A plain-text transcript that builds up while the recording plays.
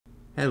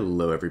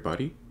Hello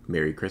everybody,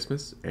 Merry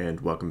Christmas,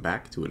 and welcome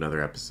back to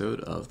another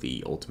episode of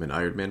the Ultimate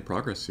Iron Man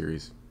Progress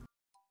series.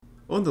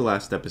 On the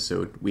last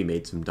episode, we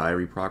made some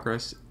diary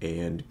progress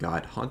and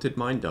got Haunted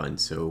Mine done,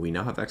 so we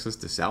now have access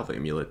to salve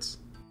amulets.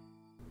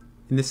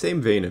 In the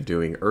same vein of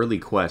doing early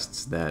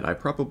quests that I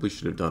probably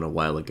should have done a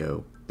while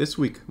ago, this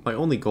week my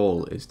only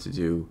goal is to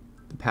do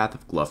the Path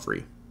of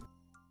Gluffery.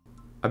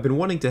 I've been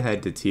wanting to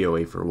head to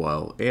TOA for a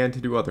while, and to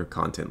do other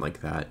content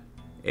like that,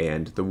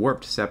 and the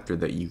warped scepter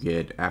that you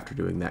get after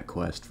doing that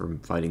quest from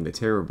fighting the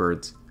terror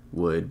birds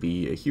would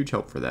be a huge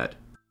help for that.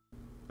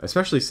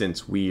 Especially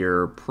since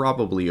we're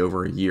probably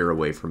over a year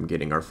away from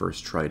getting our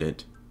first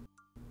trident.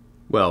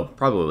 Well,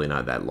 probably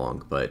not that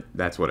long, but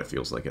that's what it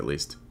feels like at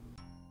least.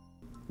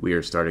 We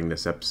are starting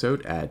this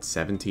episode at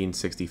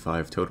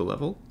 1765 total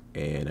level,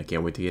 and I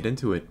can't wait to get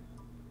into it.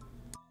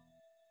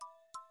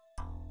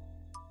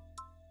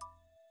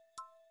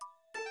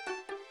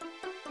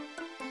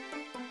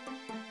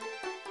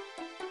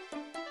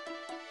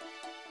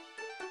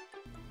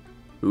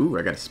 Ooh,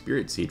 I got a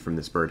spirit seed from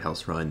this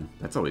birdhouse run.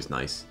 That's always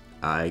nice.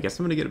 I guess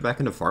I'm gonna get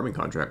back into farming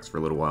contracts for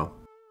a little while.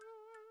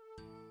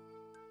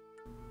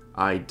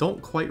 I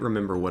don't quite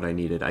remember what I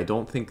needed. I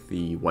don't think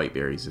the white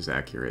berries is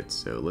accurate,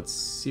 so let's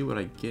see what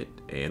I get,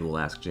 and we'll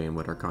ask Jan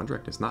what our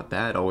contract is. Not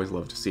bad, always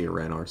love to see a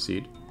Ranar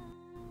seed.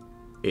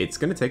 It's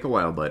gonna take a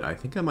while, but I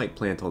think I might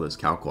plant all those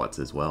calquats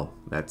as well.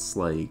 That's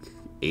like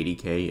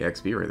 80k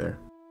XP right there.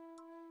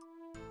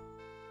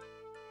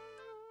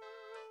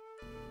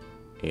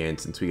 And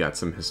since we got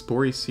some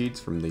Hespori seeds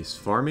from this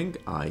farming,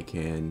 I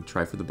can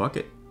try for the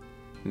bucket.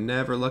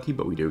 Never lucky,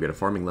 but we do get a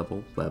farming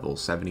level, level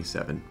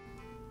 77.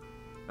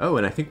 Oh,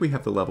 and I think we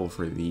have the level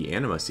for the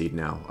Anima seed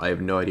now. I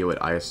have no idea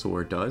what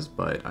Iosaur does,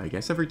 but I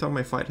guess every time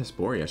I fight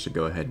Hespori, I should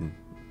go ahead and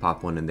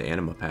pop one in the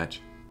Anima patch.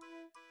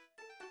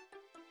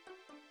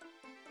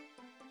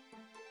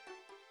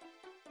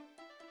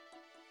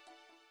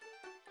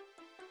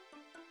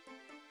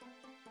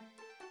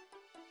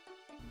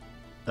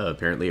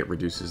 Apparently it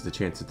reduces the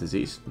chance of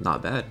disease.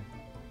 Not bad.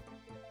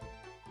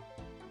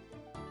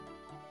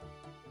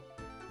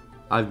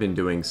 I've been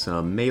doing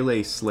some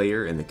Melee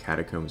Slayer in the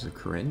Catacombs of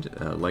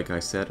Korinth. Like I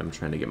said, I'm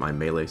trying to get my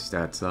melee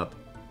stats up.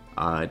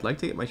 I'd like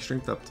to get my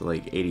strength up to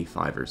like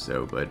 85 or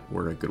so, but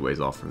we're a good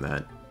ways off from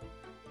that.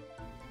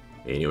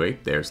 Anyway,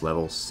 there's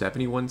level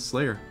 71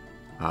 Slayer.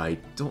 I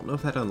don't know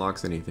if that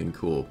unlocks anything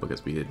cool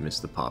because we did miss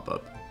the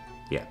pop-up.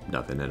 Yeah,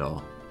 nothing at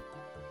all.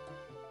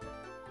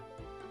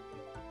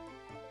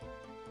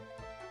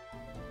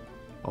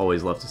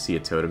 Always love to see a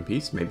totem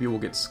piece. Maybe we'll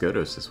get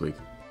Skotos this week.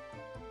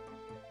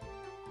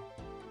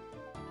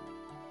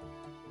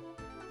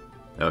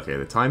 Okay,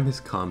 the time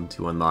has come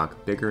to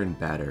unlock Bigger and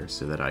Badder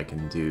so that I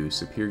can do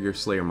Superior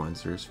Slayer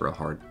monsters for a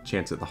hard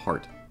chance at the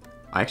heart.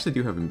 I actually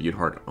do have Imbued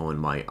Heart on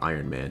my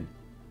Iron Man,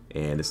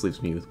 and this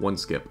leaves me with one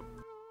skip.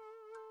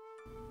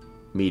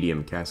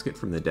 Medium Casket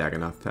from the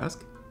Dagonoth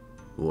task.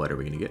 What are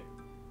we gonna get?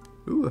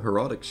 Ooh, a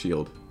Heraldic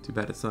Shield. Too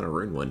bad it's not a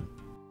rune one.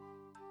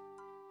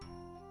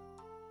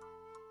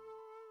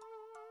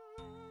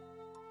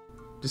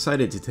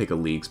 Decided to take a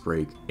Leagues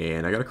break,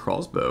 and I got a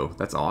Crossbow.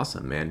 That's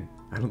awesome, man.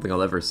 I don't think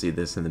I'll ever see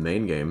this in the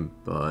main game,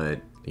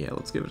 but yeah,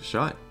 let's give it a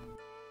shot.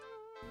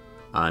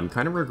 I'm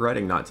kind of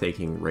regretting not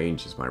taking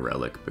range as my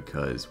relic,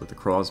 because with the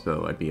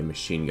Crossbow, I'd be a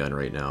machine gun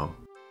right now.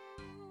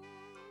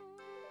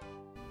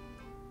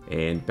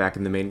 And back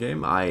in the main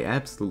game, I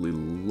absolutely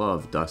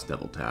love Dust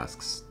Devil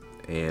tasks,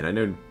 and I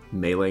know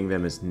meleeing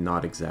them is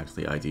not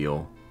exactly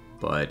ideal,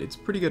 but it's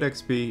pretty good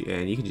XP,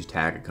 and you can just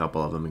tag a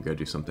couple of them and go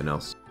do something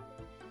else.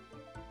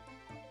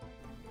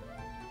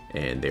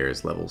 And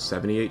there's level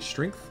 78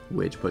 strength,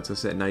 which puts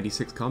us at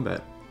 96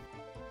 combat.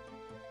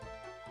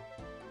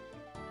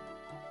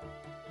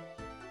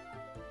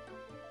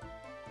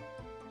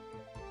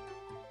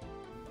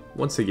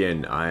 Once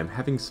again, I'm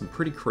having some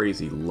pretty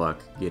crazy luck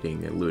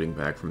getting a looting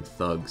bag from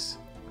thugs.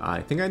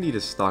 I think I need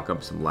to stock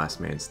up some last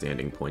man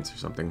standing points or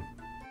something.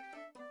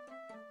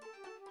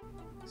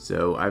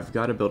 So I've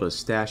got to build a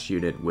stash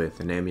unit with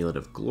an Amulet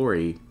of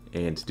Glory,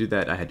 and to do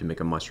that I had to make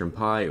a mushroom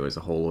pie. It was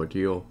a whole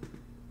ordeal.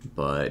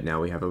 But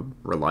now we have a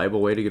reliable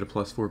way to get a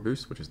 +4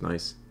 boost, which is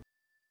nice.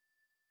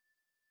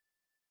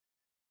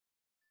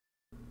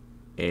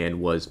 And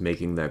was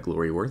making that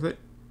glory worth it?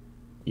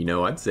 You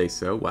know, I'd say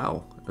so.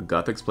 Wow. A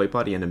Gothix plate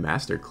body and a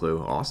Master Clue.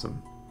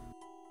 Awesome.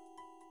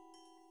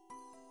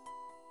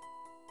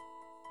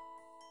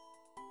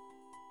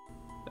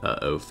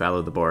 Uh-oh,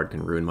 Fallow the Bard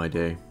can ruin my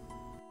day.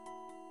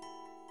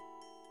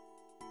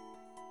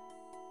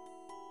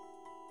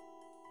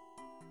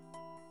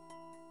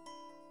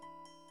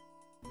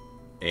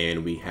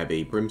 And we have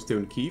a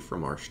Brimstone Key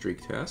from our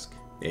Streak task,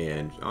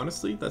 and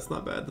honestly, that's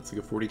not bad. That's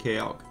like a 40k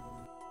alch.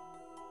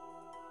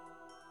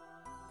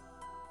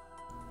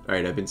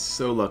 Alright, I've been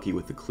so lucky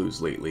with the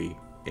clues lately,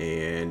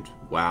 and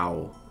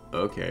wow,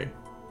 okay.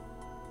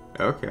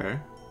 Okay.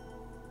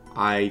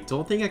 I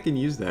don't think I can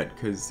use that,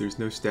 because there's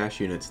no stash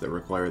units that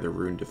require the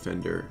Rune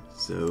Defender,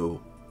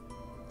 so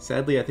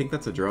sadly I think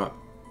that's a drop.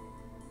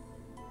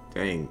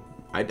 Dang,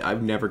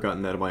 I've never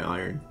gotten that of my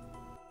iron.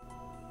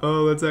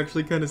 Oh, that's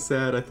actually kind of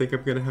sad. I think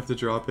I'm gonna have to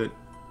drop it.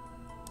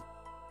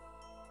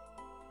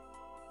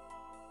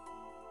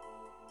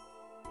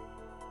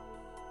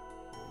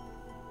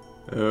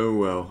 Oh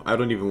well, I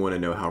don't even want to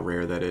know how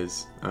rare that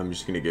is. I'm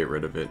just gonna get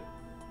rid of it.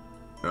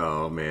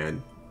 Oh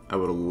man, I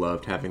would have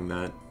loved having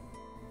that.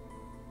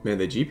 Man,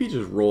 the GP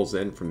just rolls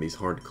in from these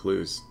hard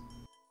clues.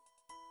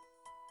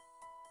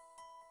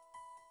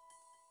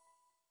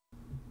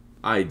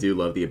 I do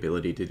love the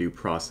ability to do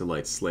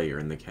Proselyte Slayer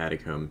in the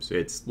Catacombs.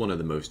 It's one of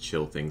the most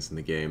chill things in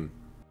the game.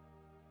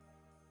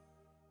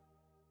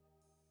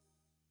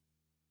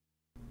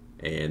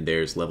 And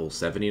there's level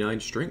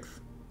 79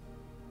 Strength,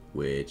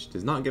 which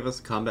does not give us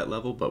a combat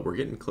level, but we're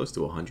getting close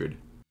to 100.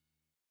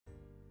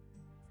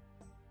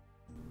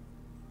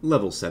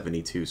 Level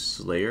 72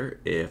 Slayer.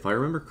 If I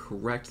remember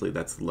correctly,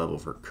 that's the level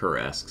for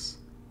Kurasks.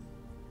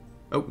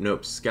 Oh,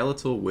 nope.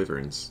 Skeletal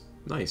Wyverns.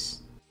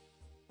 Nice.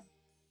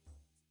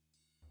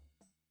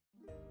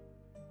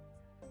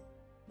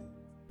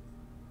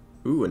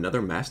 Ooh,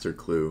 another Master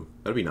Clue.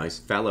 That'd be nice.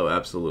 Fallow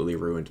absolutely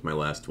ruined my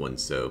last one,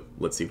 so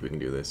let's see if we can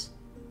do this.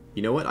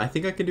 You know what? I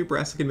think I can do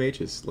Brassican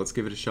Mages. Let's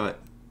give it a shot.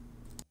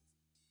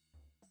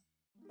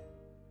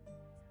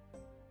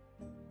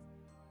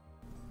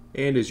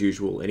 And as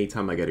usual,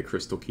 anytime I get a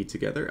crystal key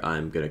together,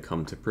 I'm going to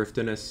come to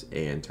Prifddinas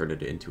and turn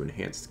it into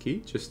Enhanced Key,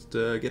 just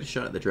to get a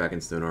shot at the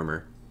Dragonstone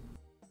armor.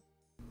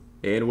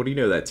 And what do you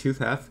know, that tooth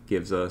half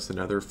gives us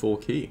another full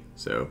key,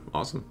 so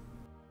awesome.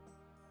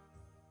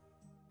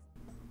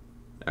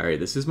 Alright,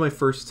 this is my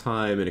first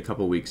time in a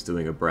couple weeks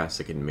doing a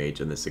Brassican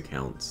Mage on this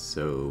account,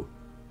 so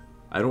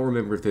I don't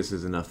remember if this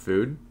is enough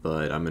food,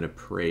 but I'm going to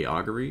pray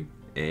Augury,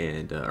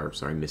 and, or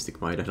sorry,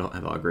 Mystic Might, I don't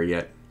have Augury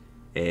yet,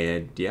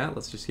 and yeah,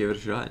 let's just give it a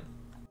shot.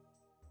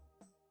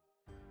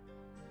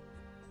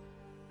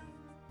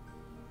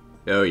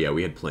 Oh yeah,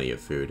 we had plenty of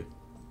food.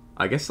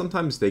 I guess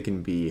sometimes they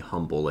can be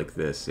humble like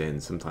this,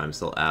 and sometimes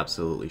they'll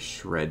absolutely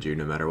shred you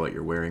no matter what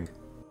you're wearing.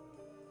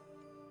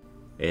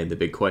 And the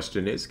big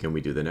question is, can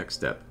we do the next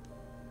step?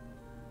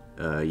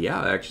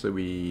 Yeah, actually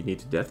we need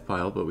to death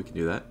pile, but we can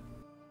do that.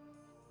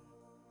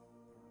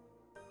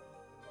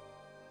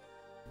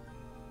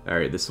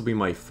 Alright, this will be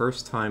my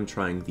first time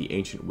trying the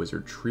Ancient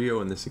Wizard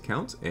Trio in this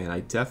account, and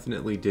I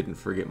definitely didn't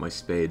forget my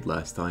spade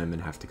last time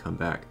and have to come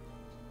back.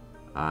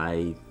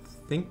 I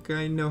think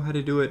I know how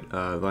to do it.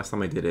 Last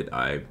time I did it,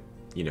 I,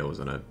 was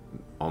on a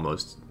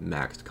almost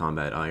maxed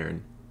combat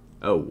iron.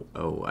 Oh,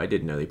 I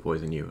didn't know they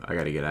poison you. I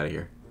gotta get out of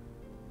here.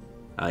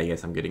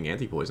 Yes, I'm getting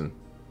anti-poison.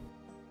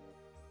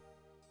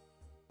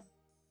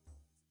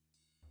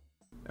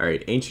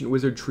 Alright, Ancient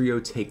Wizard Trio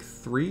take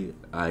 3.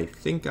 I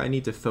think I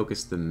need to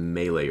focus the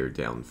meleeer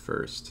down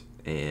first.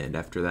 And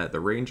after that,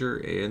 the ranger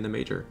and the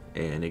major.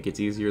 And it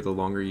gets easier the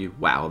longer you...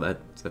 Wow,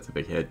 that's a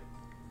big hit.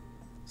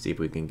 See if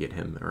we can get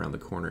him around the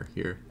corner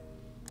here.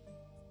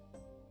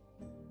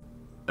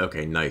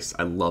 Okay, nice.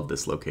 I love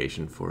this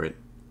location for it.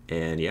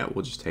 And yeah,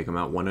 we'll just take them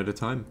out one at a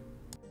time.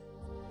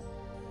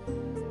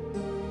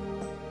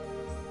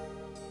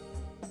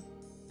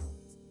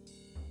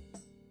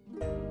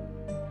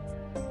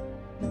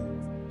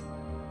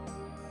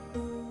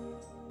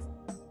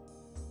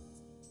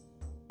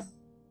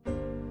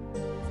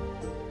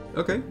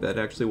 Okay, that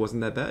actually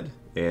wasn't that bad.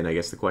 And I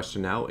guess the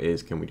question now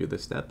is, can we do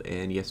this step?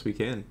 And yes, we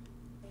can.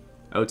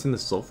 Oh, it's in the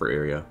sulfur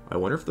area. I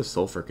wonder if the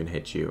sulfur can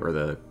hit you, or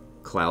the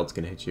clouds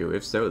can hit you.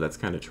 If so, that's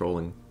kind of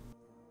trolling.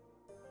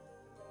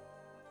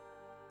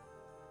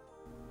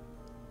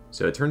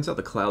 So it turns out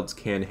the clouds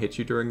can hit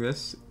you during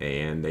this,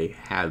 and they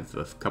have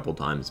a couple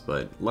times,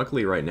 but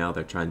luckily right now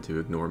they're trying to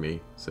ignore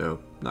me, so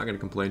not gonna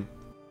complain.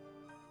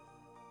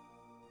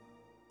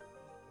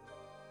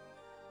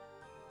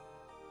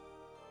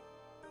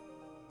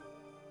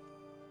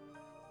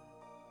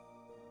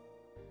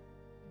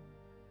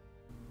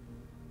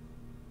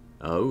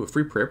 Oh, a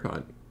free prayer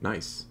pod.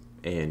 Nice.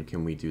 And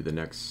can we do the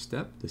next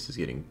step? This is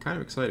getting kind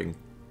of exciting.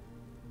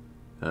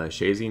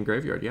 Shazian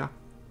Graveyard, yeah.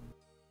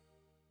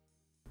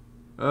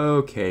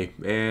 Okay,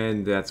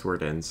 and that's where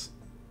it ends.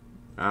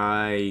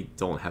 I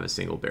don't have a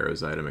single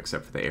Barrows item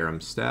except for the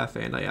Aram Staff,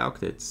 and I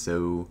alked it,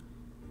 so...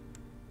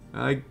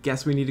 I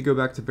guess we need to go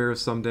back to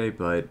Barrows someday,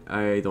 but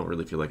I don't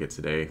really feel like it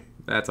today.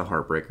 That's a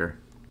heartbreaker.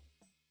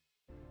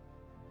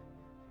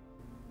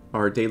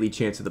 Our daily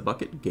chance of the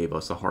bucket gave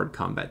us a hard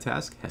combat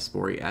task,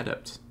 Hespori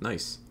Adept.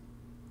 Nice.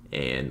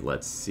 And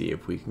let's see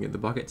if we can get the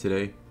bucket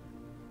today,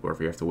 or if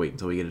we have to wait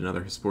until we get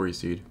another Hespori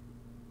seed.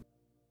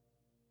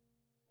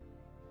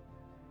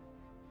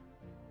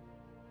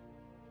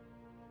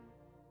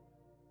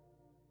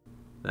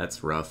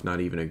 That's rough,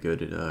 not even a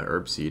good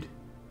herb seed.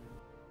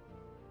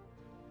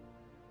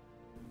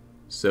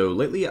 So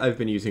lately I've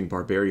been using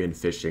Barbarian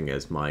Fishing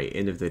as my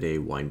end-of-the-day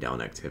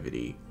wind-down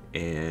activity,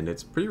 and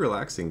it's pretty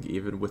relaxing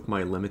even with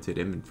my limited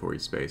inventory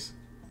space.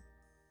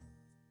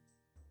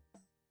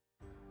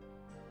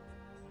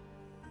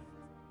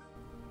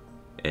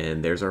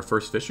 And there's our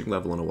first fishing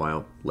level in a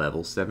while,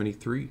 level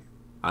 73.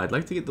 I'd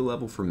like to get the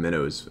level for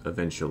minnows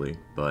eventually,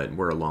 but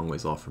we're a long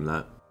ways off from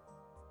that.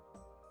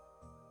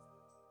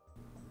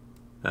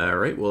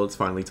 Alright, well it's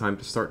finally time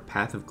to start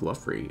Path of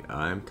Gloufry.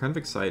 I'm kind of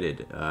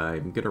excited.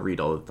 I'm gonna read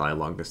all the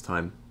dialogue this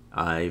time.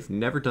 I've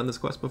never done this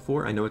quest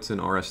before. I know it's in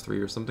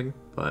RS3 or something,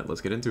 but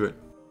let's get into it.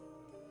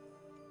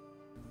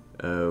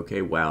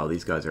 Okay, wow,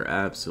 these guys are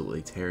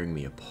absolutely tearing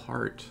me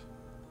apart.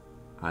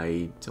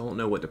 I don't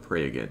know what to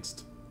pray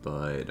against,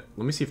 but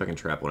let me see if I can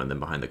trap one of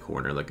them behind the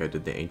corner like I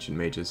did the Ancient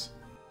Mages.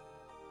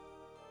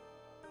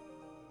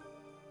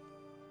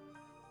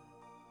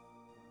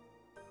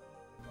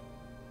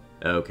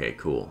 Okay,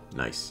 cool.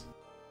 Nice.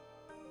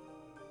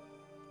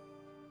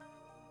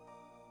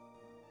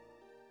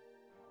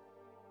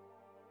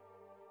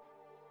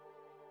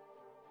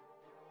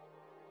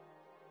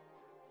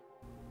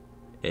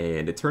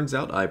 And it turns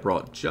out I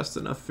brought just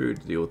enough food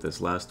to deal with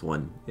this last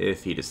one,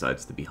 if he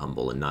decides to be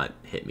humble and not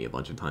hit me a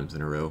bunch of times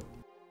in a row.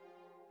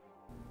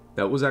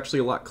 That was actually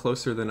a lot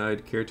closer than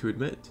I'd care to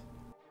admit.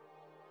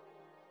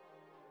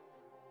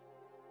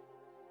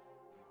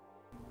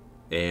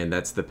 And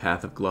that's the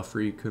Path of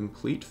Gloufry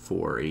complete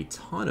for a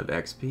ton of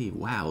XP.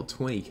 Wow,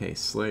 20k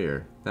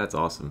Slayer. That's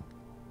awesome.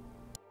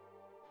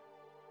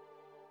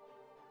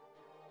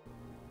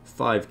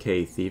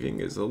 5k Thieving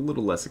is a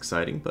little less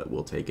exciting, but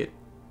we'll take it.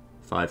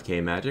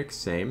 5k Magic,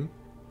 same.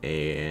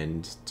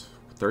 And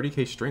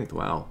 30k Strength,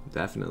 wow,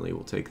 definitely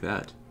we'll take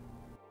that.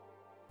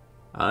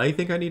 I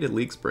think I need a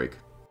Leagues break.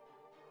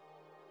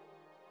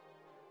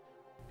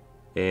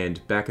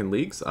 And back in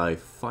Leagues, I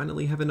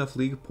finally have enough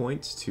League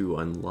points to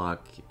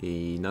unlock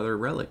another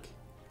relic.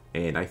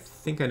 And I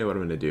think I know what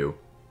I'm going to do.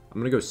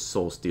 I'm going to go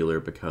Soul Stealer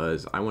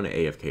because I want to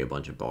AFK a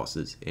bunch of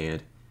bosses,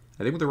 and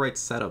I think with the right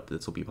setup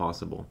this will be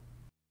possible.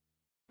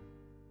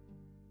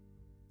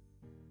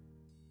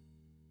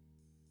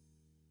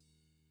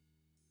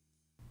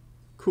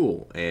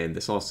 Cool, and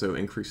this also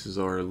increases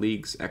our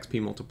League's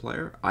XP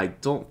multiplier. I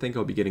don't think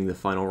I'll be getting the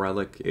final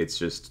relic, it's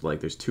just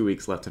like there's 2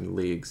 weeks left in the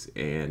Leagues,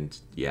 and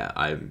yeah,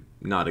 I'm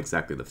not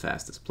exactly the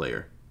fastest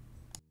player.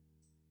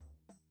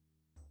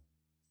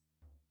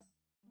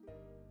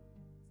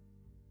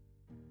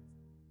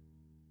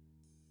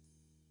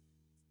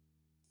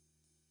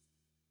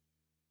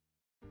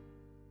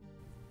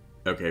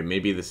 Okay,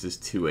 maybe this is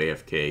too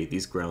AFK.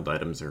 These ground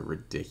items are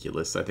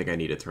ridiculous. I think I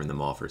need to turn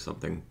them off or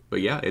something.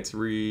 But yeah, it's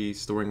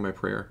restoring my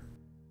prayer.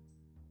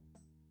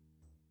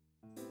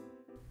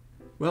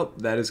 Well,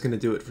 that is going to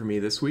do it for me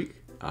this week.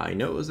 I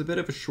know it was a bit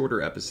of a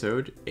shorter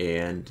episode,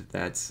 and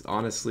that's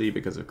honestly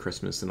because of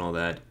Christmas and all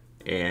that.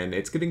 And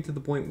it's getting to the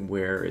point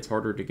where it's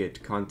harder to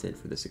get content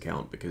for this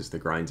account because the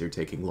grinds are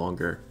taking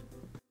longer.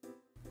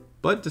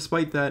 But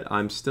despite that,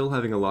 I'm still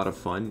having a lot of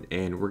fun,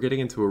 and we're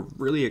getting into a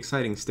really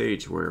exciting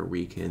stage where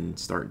we can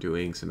start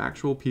doing some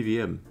actual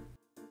PVM.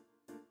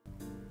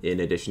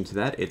 In addition to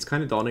that, it's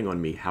kind of dawning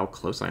on me how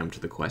close I am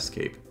to the quest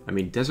cape. I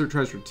mean, Desert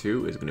Treasure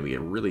 2 is going to be a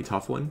really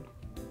tough one,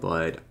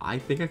 but I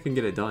think I can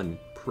get it done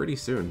pretty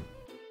soon.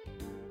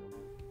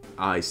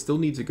 I still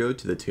need to go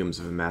to the Tombs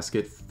of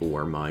Amasket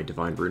for my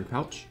Divine Rune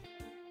pouch.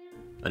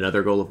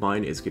 Another goal of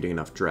mine is getting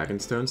enough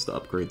Dragonstones to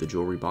upgrade the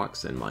jewelry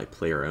box in my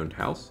player-owned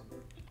house.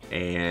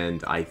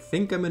 And I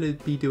think I'm going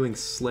to be doing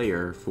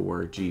Slayer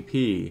for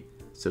GP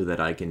so that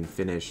I can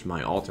finish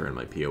my altar in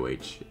my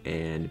POH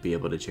and be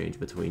able to change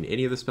between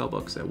any of the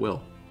spellbooks at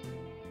will.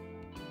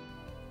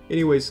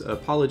 Anyways,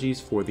 apologies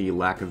for the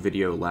lack of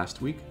video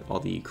last week. All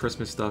the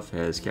Christmas stuff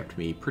has kept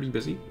me pretty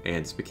busy,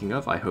 and speaking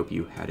of, I hope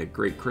you had a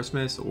great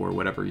Christmas or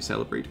whatever you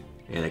celebrate,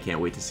 and I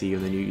can't wait to see you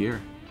in the new year.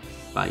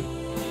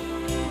 Bye.